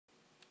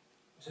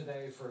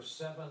today for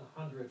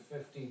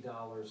 $750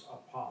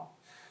 a pop.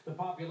 The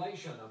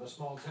population of a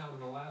small town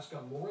in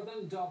Alaska more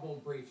than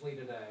doubled briefly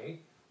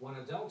today when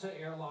a Delta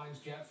Airlines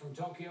jet from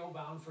Tokyo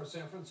bound for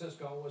San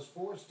Francisco was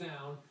forced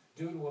down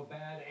due to a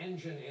bad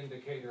engine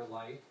indicator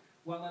light.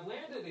 Well, it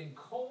landed in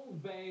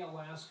Cold Bay,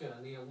 Alaska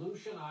in the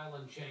Aleutian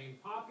Island chain,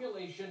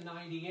 population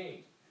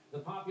 98. The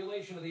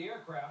population of the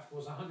aircraft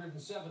was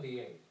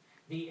 178.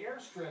 The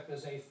airstrip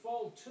is a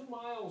full 2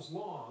 miles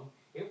long.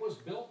 It was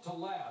built to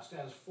last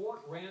as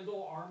Fort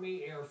Randall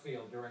Army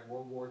Airfield during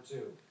World War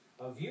II.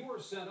 A viewer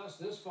sent us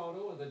this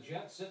photo of the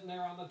jet sitting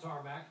there on the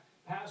tarmac.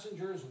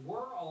 Passengers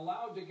were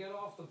allowed to get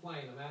off the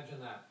plane. Imagine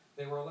that.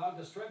 They were allowed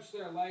to stretch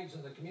their legs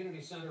in the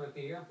community center at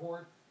the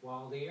airport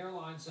while the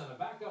airline sent a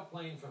backup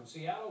plane from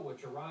Seattle,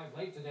 which arrived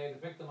late today to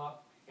pick them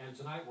up. And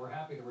tonight we're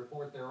happy to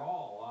report they're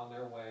all on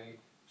their way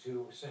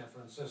to San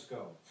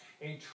Francisco.